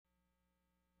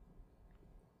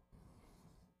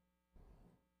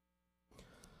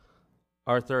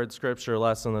Our third scripture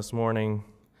lesson this morning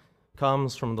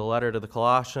comes from the letter to the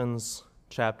Colossians,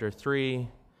 chapter 3,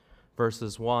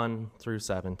 verses 1 through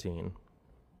 17.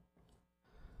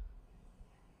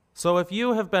 So if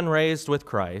you have been raised with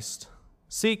Christ,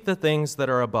 seek the things that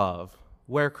are above,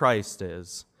 where Christ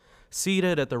is,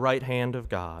 seated at the right hand of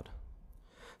God.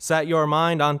 Set your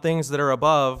mind on things that are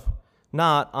above,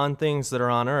 not on things that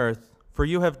are on earth, for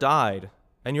you have died,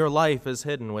 and your life is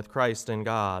hidden with Christ in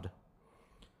God.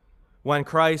 When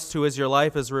Christ, who is your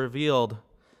life, is revealed,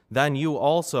 then you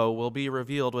also will be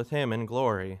revealed with him in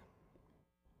glory.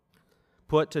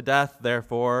 Put to death,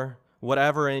 therefore,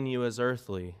 whatever in you is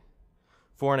earthly: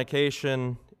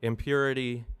 fornication,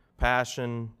 impurity,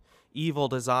 passion, evil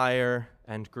desire,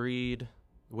 and greed,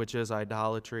 which is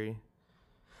idolatry.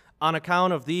 On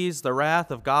account of these, the wrath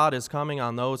of God is coming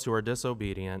on those who are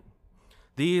disobedient.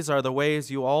 These are the ways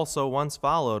you also once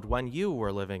followed when you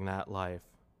were living that life.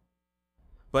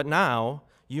 But now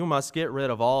you must get rid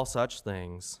of all such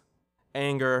things: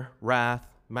 anger, wrath,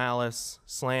 malice,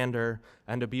 slander,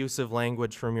 and abusive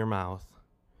language from your mouth.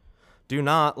 Do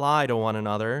not lie to one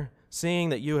another, seeing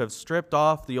that you have stripped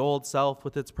off the old self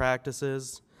with its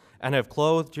practices, and have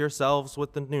clothed yourselves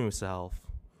with the new self,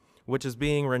 which is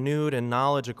being renewed in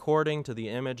knowledge according to the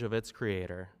image of its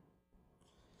Creator.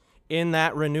 In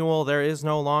that renewal there is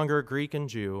no longer Greek and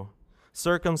Jew,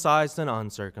 circumcised and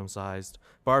uncircumcised,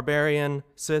 barbarian,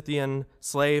 Scythian,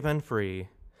 slave and free,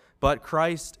 but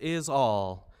Christ is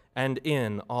all and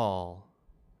in all.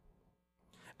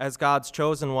 As God's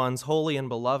chosen ones, holy and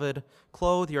beloved,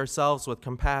 clothe yourselves with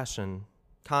compassion,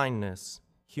 kindness,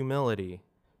 humility,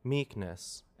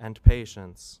 meekness, and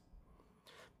patience.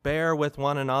 Bear with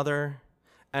one another,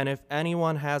 and if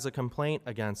anyone has a complaint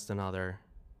against another,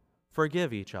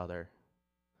 forgive each other,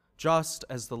 just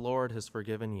as the Lord has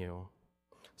forgiven you.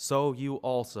 So you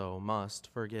also must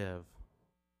forgive.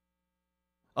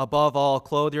 Above all,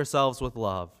 clothe yourselves with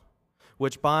love,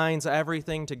 which binds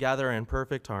everything together in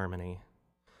perfect harmony.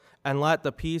 And let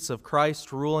the peace of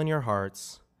Christ rule in your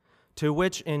hearts, to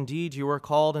which indeed you were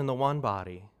called in the one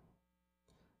body.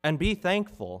 And be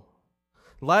thankful.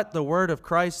 Let the word of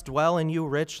Christ dwell in you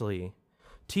richly.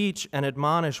 Teach and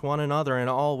admonish one another in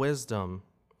all wisdom.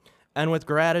 And with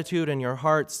gratitude in your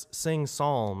hearts sing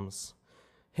psalms,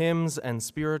 hymns, and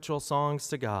spiritual songs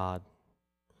to God.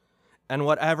 And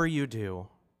whatever you do,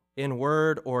 in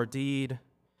word or deed,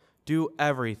 do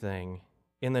everything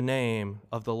in the name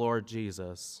of the Lord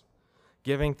Jesus,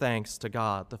 giving thanks to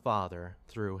God the Father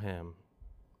through him.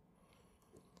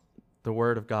 The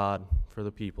word of God for the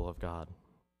people of God.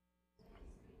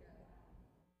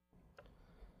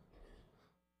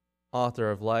 Author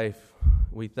of life,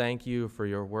 we thank you for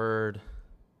your word,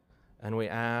 and we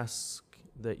ask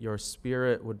that your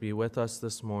Spirit would be with us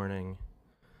this morning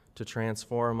to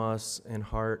transform us in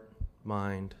heart,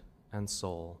 mind, and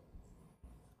soul.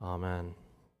 Amen.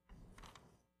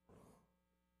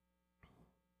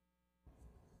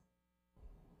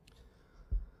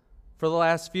 For the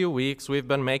last few weeks, we've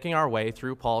been making our way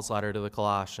through Paul's letter to the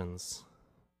Colossians.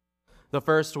 The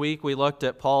first week, we looked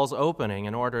at Paul's opening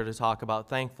in order to talk about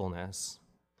thankfulness.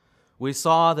 We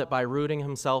saw that by rooting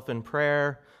himself in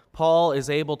prayer, Paul is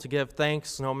able to give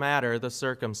thanks no matter the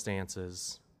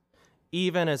circumstances.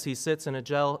 Even as he sits in a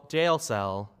jail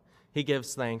cell, he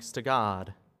gives thanks to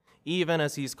God. Even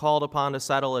as he's called upon to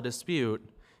settle a dispute,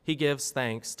 he gives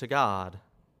thanks to God.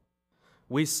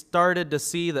 We started to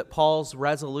see that Paul's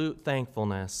resolute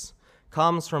thankfulness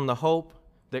comes from the hope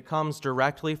that comes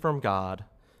directly from God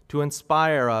to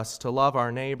inspire us to love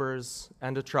our neighbors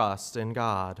and to trust in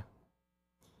God.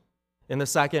 In the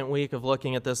second week of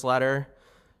looking at this letter,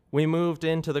 we moved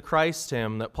into the Christ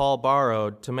hymn that Paul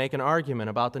borrowed to make an argument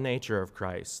about the nature of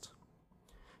Christ.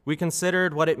 We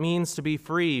considered what it means to be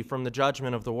free from the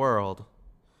judgment of the world.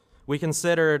 We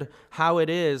considered how it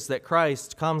is that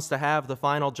Christ comes to have the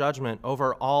final judgment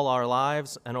over all our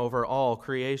lives and over all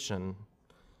creation.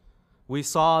 We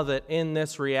saw that in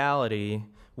this reality,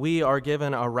 we are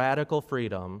given a radical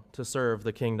freedom to serve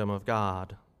the kingdom of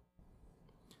God.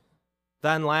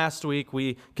 Then last week,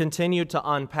 we continued to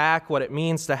unpack what it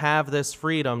means to have this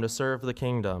freedom to serve the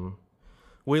kingdom.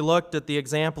 We looked at the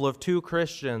example of two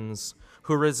Christians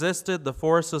who resisted the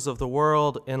forces of the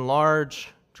world in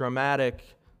large,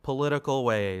 dramatic, political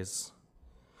ways.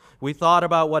 We thought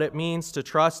about what it means to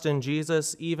trust in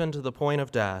Jesus even to the point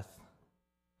of death.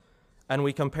 And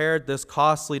we compared this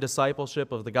costly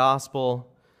discipleship of the gospel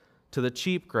to the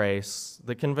cheap grace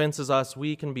that convinces us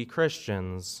we can be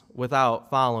Christians without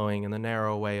following in the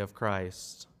narrow way of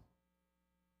Christ.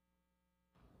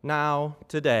 Now,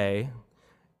 today,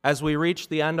 as we reach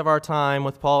the end of our time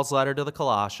with Paul's letter to the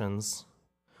Colossians,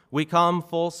 we come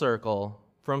full circle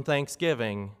from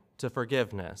thanksgiving to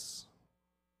forgiveness.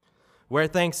 Where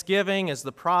thanksgiving is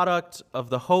the product of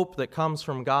the hope that comes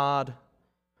from God,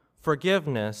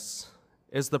 forgiveness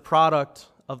is the product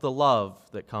of the love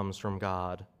that comes from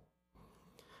God.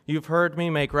 You've heard me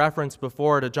make reference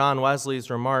before to John Wesley's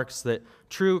remarks that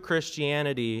true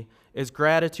Christianity is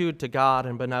gratitude to God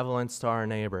and benevolence to our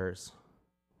neighbors.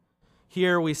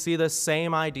 Here we see this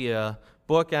same idea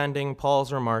bookending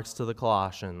Paul's remarks to the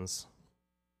Colossians.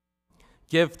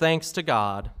 Give thanks to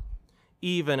God,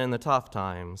 even in the tough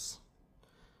times,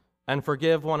 and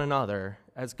forgive one another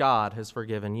as God has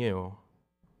forgiven you.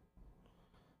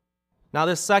 Now,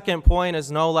 this second point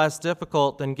is no less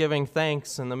difficult than giving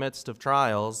thanks in the midst of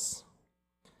trials.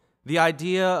 The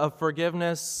idea of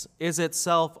forgiveness is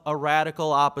itself a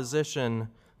radical opposition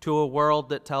to a world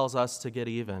that tells us to get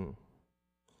even.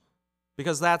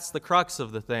 Because that's the crux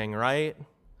of the thing, right?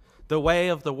 The way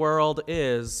of the world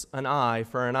is an eye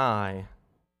for an eye.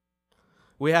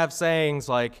 We have sayings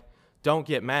like, don't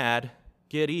get mad,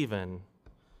 get even.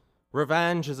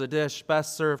 Revenge is a dish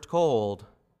best served cold.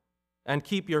 And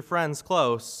keep your friends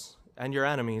close and your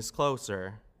enemies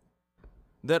closer.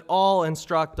 That all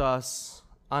instruct us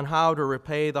on how to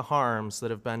repay the harms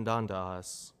that have been done to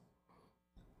us.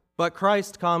 But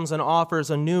Christ comes and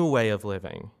offers a new way of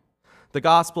living. The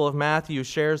Gospel of Matthew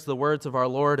shares the words of our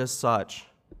Lord as such.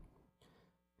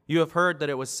 You have heard that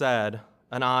it was said,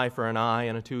 an eye for an eye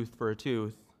and a tooth for a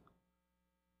tooth.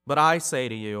 But I say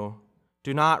to you,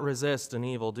 do not resist an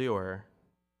evildoer.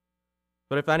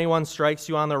 But if anyone strikes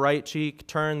you on the right cheek,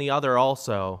 turn the other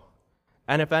also.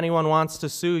 And if anyone wants to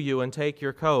sue you and take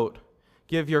your coat,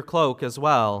 give your cloak as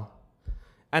well.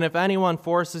 And if anyone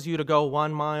forces you to go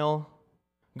 1 mile,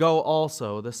 go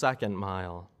also the 2nd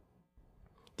mile.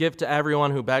 Give to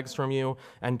everyone who begs from you,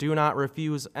 and do not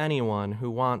refuse anyone who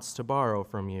wants to borrow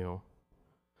from you.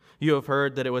 You have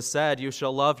heard that it was said, you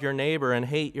shall love your neighbor and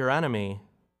hate your enemy.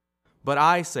 But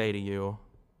I say to you,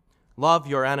 love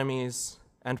your enemies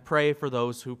and pray for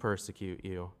those who persecute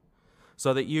you,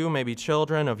 so that you may be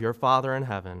children of your Father in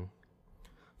heaven.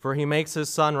 For he makes his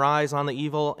sun rise on the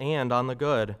evil and on the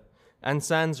good, and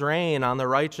sends rain on the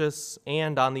righteous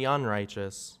and on the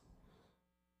unrighteous.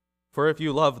 For if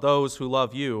you love those who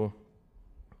love you,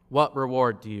 what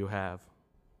reward do you have?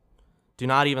 Do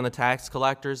not even the tax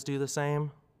collectors do the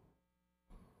same?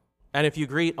 And if you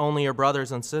greet only your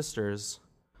brothers and sisters,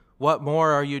 what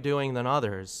more are you doing than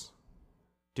others?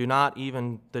 Do not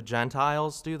even the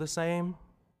Gentiles do the same?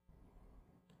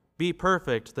 Be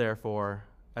perfect, therefore,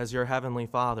 as your heavenly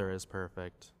Father is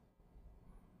perfect.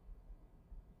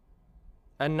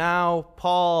 And now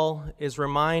Paul is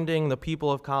reminding the people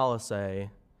of Colossae,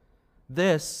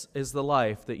 this is the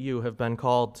life that you have been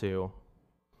called to.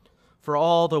 For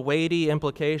all the weighty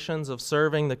implications of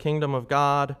serving the kingdom of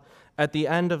God, at the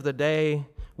end of the day,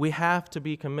 we have to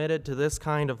be committed to this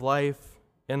kind of life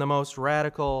in the most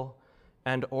radical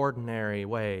and ordinary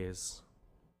ways.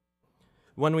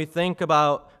 When we think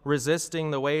about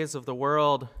resisting the ways of the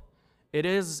world, it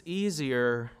is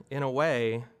easier, in a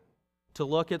way, to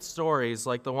look at stories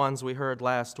like the ones we heard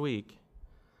last week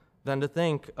than to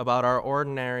think about our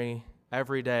ordinary,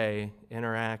 everyday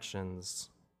interactions.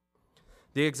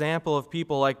 The example of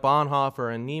people like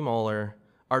Bonhoeffer and Niemöller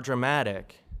are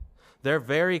dramatic. They're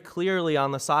very clearly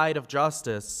on the side of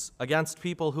justice against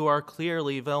people who are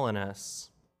clearly villainous.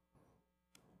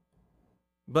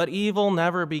 But evil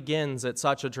never begins at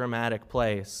such a dramatic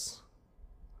place.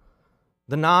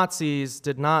 The Nazis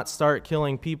did not start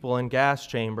killing people in gas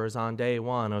chambers on day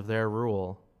 1 of their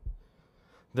rule.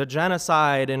 The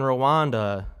genocide in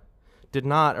Rwanda did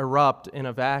not erupt in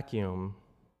a vacuum.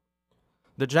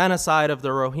 The genocide of the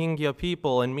Rohingya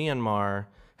people in Myanmar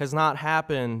has not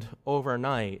happened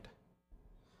overnight.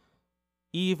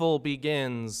 Evil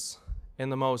begins in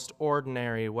the most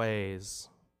ordinary ways.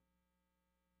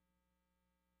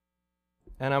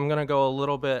 And I'm going to go a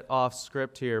little bit off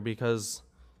script here because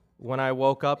when I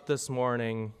woke up this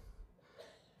morning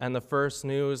and the first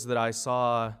news that I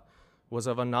saw was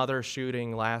of another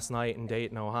shooting last night in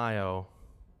Dayton, Ohio,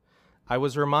 I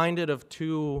was reminded of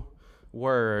 2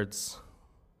 words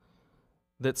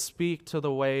that speak to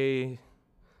the way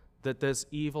that this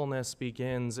evilness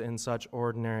begins in such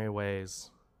ordinary ways.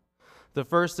 The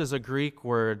first is a Greek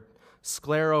word,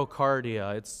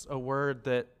 sclerocardia. It's a word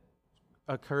that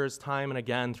occurs time and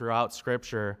again throughout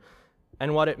Scripture,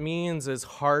 and what it means is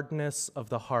hardness of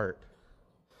the heart.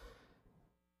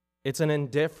 It's an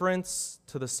indifference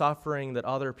to the suffering that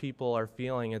other people are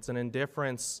feeling. It's an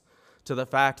indifference to the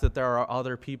fact that there are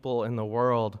other people in the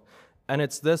world. And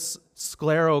it's this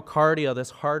sclerocardia, this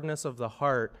hardness of the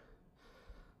heart,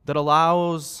 that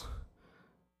allows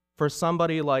for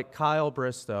somebody like Kyle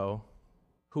Bristow,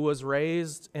 who was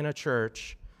raised in a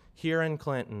church here in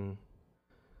Clinton,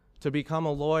 to become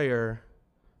a lawyer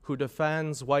who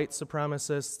defends white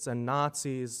supremacists and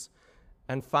Nazis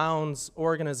and founds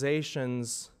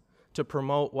organizations to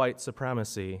promote white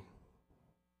supremacy.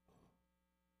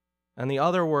 And the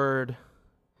other word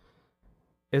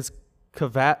is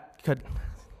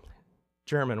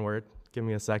German word, give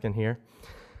me a second here.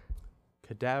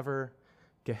 Cadaver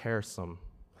gehersam.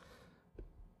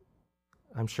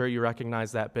 I'm sure you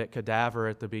recognize that bit cadaver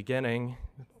at the beginning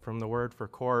from the word for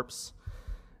corpse.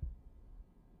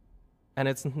 And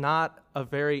it's not a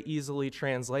very easily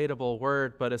translatable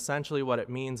word, but essentially what it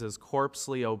means is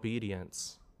corpsely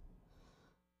obedience.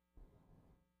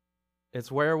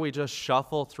 It's where we just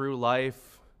shuffle through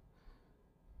life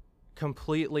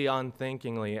completely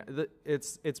unthinkingly.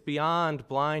 It's beyond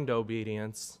blind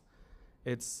obedience.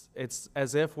 It's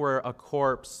as if we're a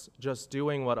corpse just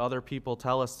doing what other people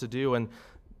tell us to do. And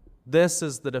this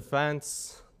is the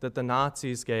defense that the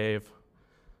Nazis gave.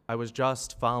 I was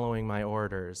just following my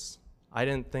orders. I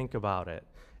didn't think about it.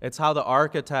 It's how the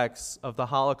architects of the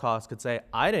Holocaust could say,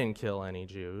 I didn't kill any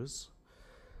Jews.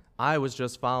 I was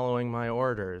just following my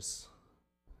orders.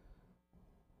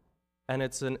 And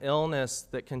it's an illness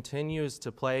that continues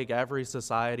to plague every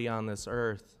society on this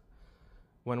earth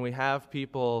when we have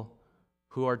people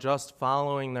who are just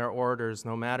following their orders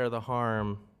no matter the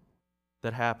harm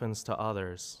that happens to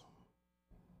others.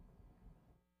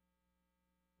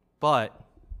 But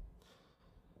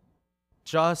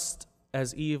just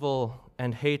as evil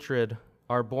and hatred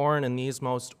are born in these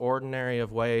most ordinary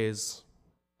of ways,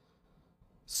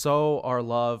 so are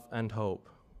love and hope.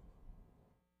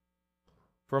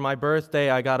 For my birthday,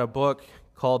 I got a book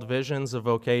called Visions of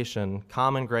Vocation,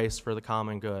 Common Grace for the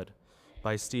Common Good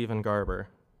by Stephen Garber.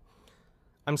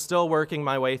 I'm still working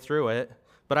my way through it,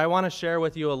 but I want to share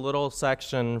with you a little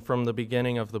section from the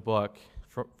beginning of the book,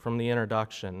 from the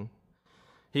introduction.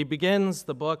 He begins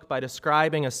the book by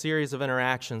describing a series of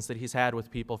interactions that he's had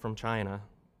with people from China.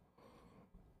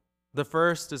 The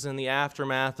first is in the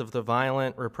aftermath of the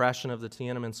violent repression of the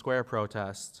Tiananmen Square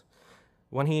protest,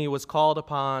 when he was called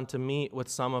upon to meet with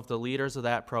some of the leaders of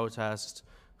that protest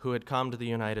who had come to the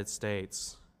United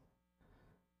States.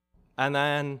 And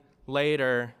then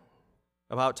later,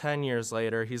 about 10 years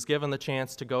later, he's given the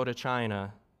chance to go to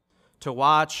China to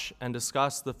watch and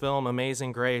discuss the film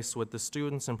Amazing Grace with the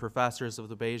students and professors of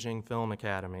the Beijing Film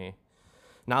Academy.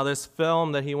 Now, this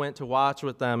film that he went to watch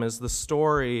with them is the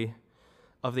story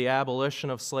of the abolition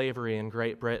of slavery in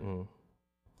Great Britain.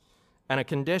 And a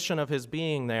condition of his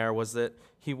being there was that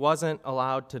he wasn't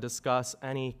allowed to discuss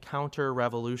any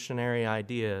counter-revolutionary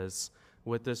ideas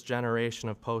with this generation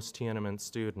of post-Tiananmen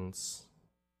students.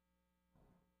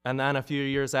 And then a few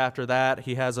years after that,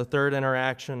 he has a third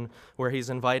interaction where he's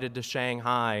invited to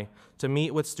Shanghai to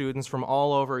meet with students from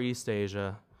all over East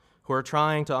Asia who are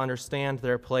trying to understand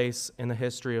their place in the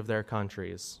history of their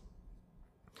countries.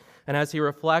 And as he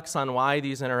reflects on why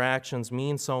these interactions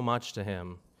mean so much to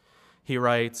him, he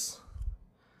writes,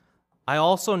 I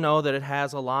also know that it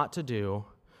has a lot to do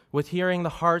with hearing the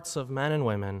hearts of men and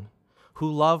women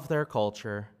who love their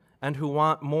culture and who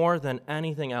want more than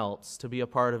anything else to be a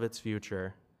part of its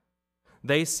future.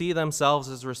 They see themselves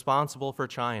as responsible for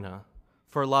China,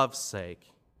 for love's sake,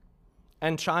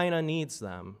 and China needs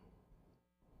them.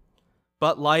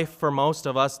 But life for most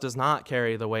of us does not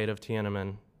carry the weight of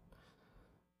Tiananmen.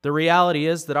 The reality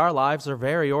is that our lives are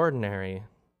very ordinary.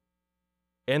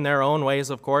 In their own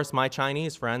ways, of course, my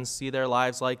Chinese friends see their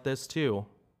lives like this too.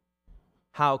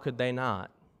 How could they not?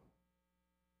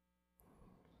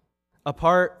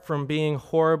 Apart from being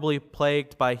horribly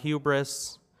plagued by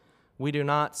hubris, we do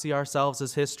not see ourselves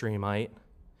as history might.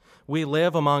 We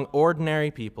live among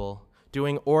ordinary people,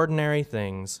 doing ordinary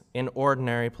things in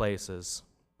ordinary places.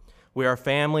 We are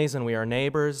families and we are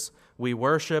neighbors. We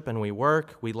worship and we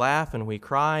work. We laugh and we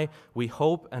cry. We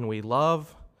hope and we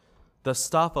love. The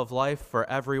stuff of life for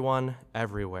everyone,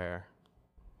 everywhere.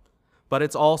 But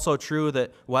it's also true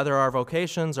that whether our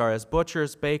vocations are as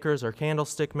butchers, bakers, or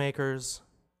candlestick makers,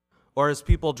 or as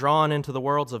people drawn into the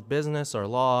worlds of business or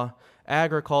law,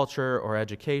 agriculture or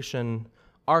education,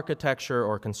 architecture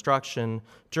or construction,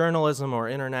 journalism or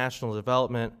international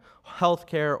development,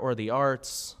 healthcare or the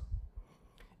arts,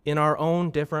 in our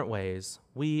own different ways,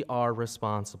 we are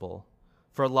responsible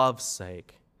for love's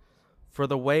sake, for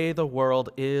the way the world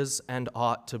is and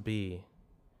ought to be.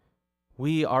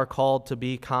 We are called to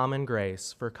be common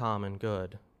grace for common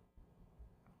good.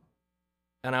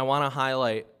 And I want to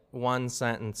highlight one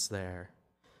sentence there.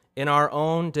 In our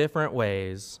own different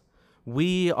ways,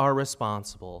 we are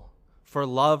responsible for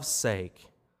love's sake,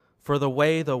 for the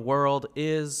way the world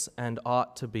is and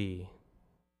ought to be.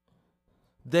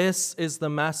 This is the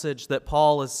message that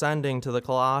Paul is sending to the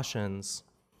Colossians.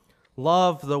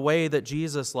 Love the way that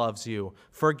Jesus loves you.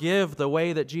 Forgive the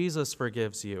way that Jesus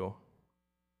forgives you.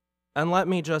 And let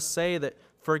me just say that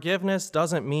forgiveness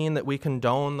doesn't mean that we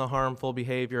condone the harmful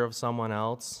behavior of someone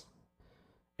else.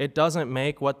 It doesn't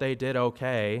make what they did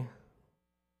okay.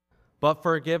 But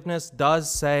forgiveness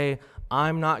does say,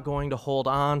 I'm not going to hold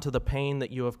on to the pain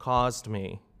that you have caused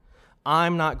me.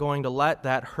 I'm not going to let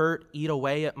that hurt eat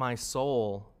away at my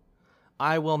soul.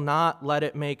 I will not let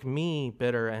it make me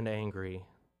bitter and angry.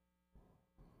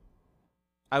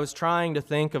 I was trying to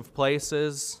think of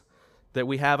places that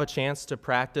we have a chance to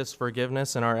practice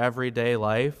forgiveness in our everyday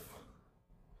life.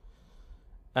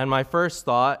 And my first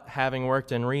thought, having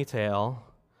worked in retail,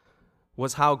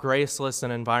 was how graceless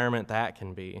an environment that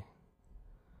can be.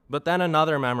 But then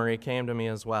another memory came to me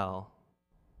as well.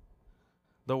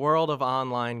 The world of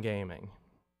online gaming.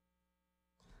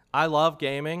 I love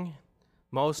gaming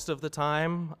most of the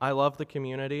time. I love the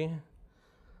community.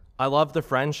 I love the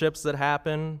friendships that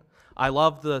happen. I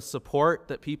love the support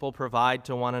that people provide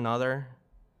to one another.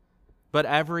 But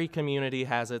every community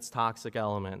has its toxic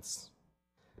elements.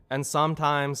 And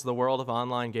sometimes the world of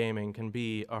online gaming can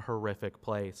be a horrific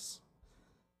place.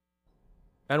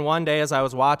 And one day, as I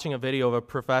was watching a video of a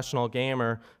professional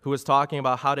gamer who was talking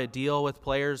about how to deal with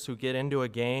players who get into a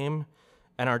game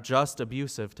and are just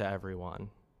abusive to everyone.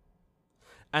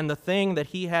 And the thing that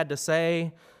he had to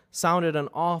say sounded an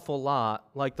awful lot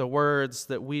like the words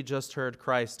that we just heard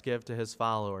Christ give to his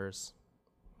followers.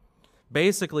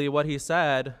 Basically, what he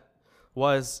said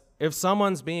was, if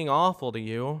someone's being awful to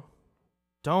you,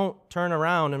 don't turn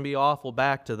around and be awful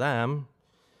back to them.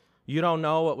 You don't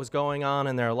know what was going on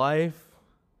in their life.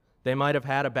 They might have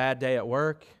had a bad day at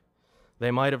work. They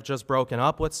might have just broken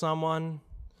up with someone.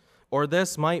 Or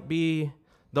this might be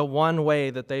the one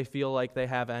way that they feel like they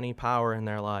have any power in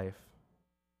their life.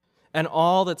 And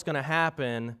all that's going to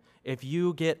happen if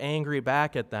you get angry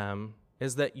back at them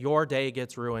is that your day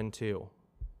gets ruined too.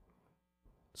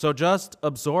 So just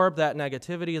absorb that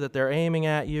negativity that they're aiming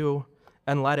at you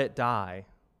and let it die.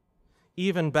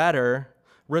 Even better,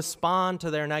 respond to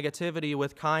their negativity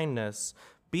with kindness.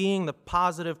 Being the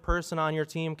positive person on your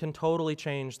team can totally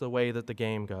change the way that the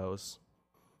game goes.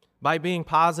 By being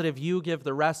positive, you give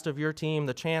the rest of your team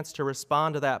the chance to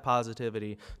respond to that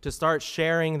positivity, to start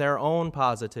sharing their own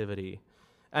positivity.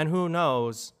 And who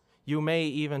knows, you may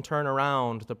even turn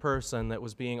around the person that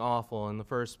was being awful in the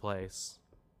first place.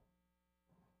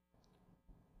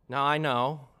 Now, I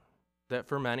know that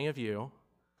for many of you,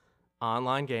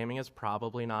 online gaming is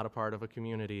probably not a part of a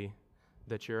community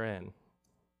that you're in.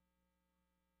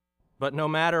 But no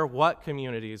matter what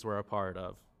communities we're a part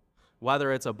of,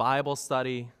 whether it's a Bible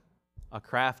study, a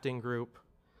crafting group,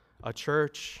 a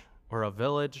church, or a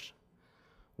village,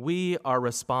 we are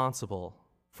responsible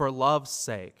for love's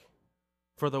sake,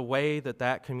 for the way that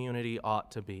that community ought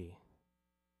to be.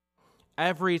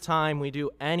 Every time we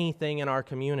do anything in our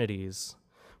communities,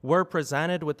 we're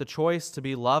presented with the choice to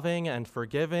be loving and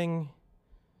forgiving,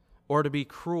 or to be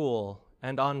cruel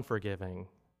and unforgiving.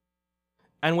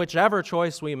 And whichever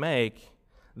choice we make,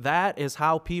 that is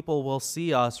how people will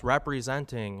see us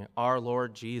representing our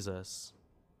Lord Jesus.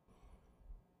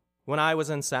 When I was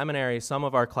in seminary, some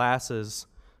of our classes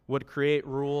would create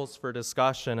rules for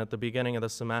discussion at the beginning of the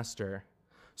semester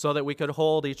so that we could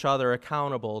hold each other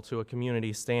accountable to a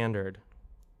community standard.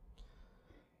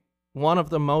 One of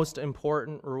the most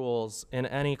important rules in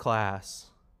any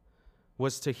class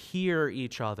was to hear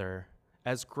each other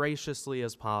as graciously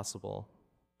as possible.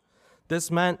 This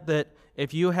meant that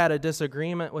if you had a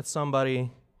disagreement with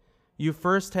somebody, you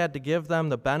first had to give them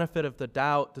the benefit of the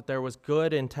doubt that there was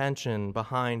good intention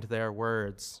behind their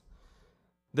words.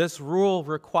 This rule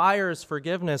requires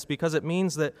forgiveness because it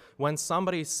means that when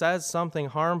somebody says something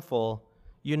harmful,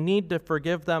 you need to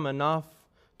forgive them enough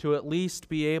to at least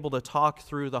be able to talk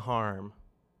through the harm.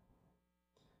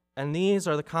 And these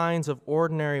are the kinds of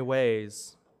ordinary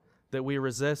ways that we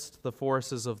resist the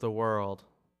forces of the world.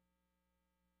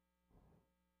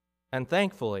 And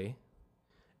thankfully,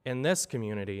 in this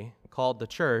community called the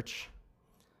church,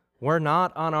 we're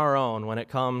not on our own when it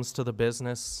comes to the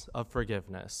business of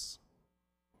forgiveness.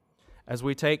 As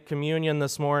we take communion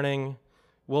this morning,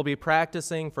 we'll be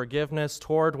practicing forgiveness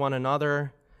toward one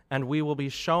another, and we will be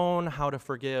shown how to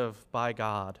forgive by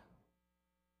God.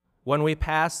 When we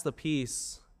pass the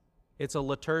peace, it's a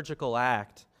liturgical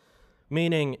act,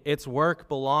 meaning it's work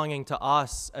belonging to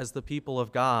us as the people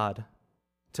of God,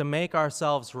 to make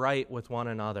ourselves right with one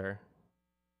another.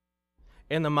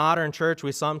 In the modern church,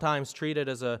 we sometimes treat it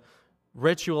as a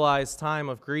ritualized time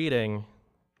of greeting,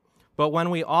 But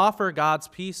when we offer God's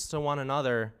peace to one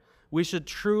another, we should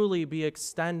truly be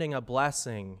extending a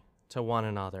blessing to one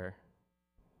another.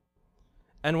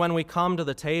 And when we come to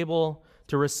the table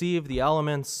to receive the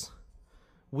elements,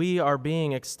 we are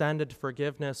being extended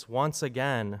forgiveness once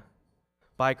again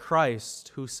by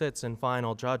Christ who sits in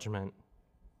final judgment.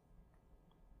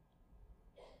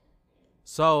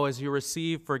 So, as you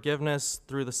receive forgiveness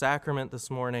through the sacrament this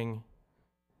morning,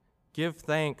 give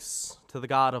thanks to the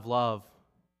God of love.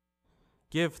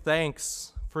 Give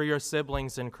thanks for your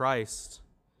siblings in Christ.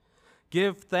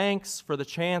 Give thanks for the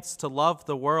chance to love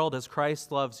the world as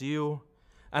Christ loves you,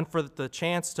 and for the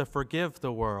chance to forgive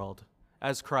the world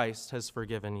as Christ has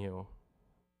forgiven you.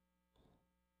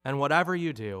 And whatever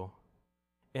you do,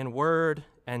 in word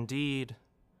and deed,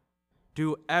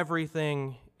 do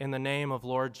everything in the name of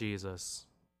Lord Jesus,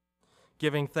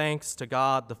 giving thanks to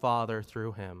God the Father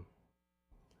through him.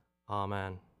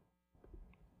 Amen.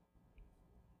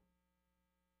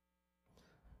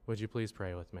 Would you please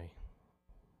pray with me?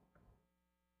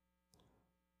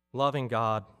 Loving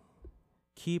God,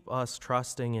 keep us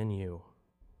trusting in you.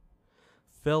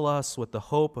 Fill us with the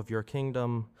hope of your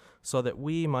kingdom so that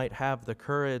we might have the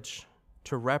courage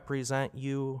to represent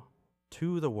you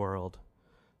to the world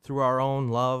through our own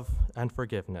love and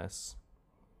forgiveness.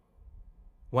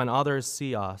 When others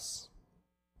see us,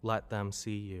 let them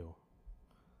see you.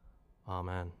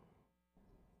 Amen.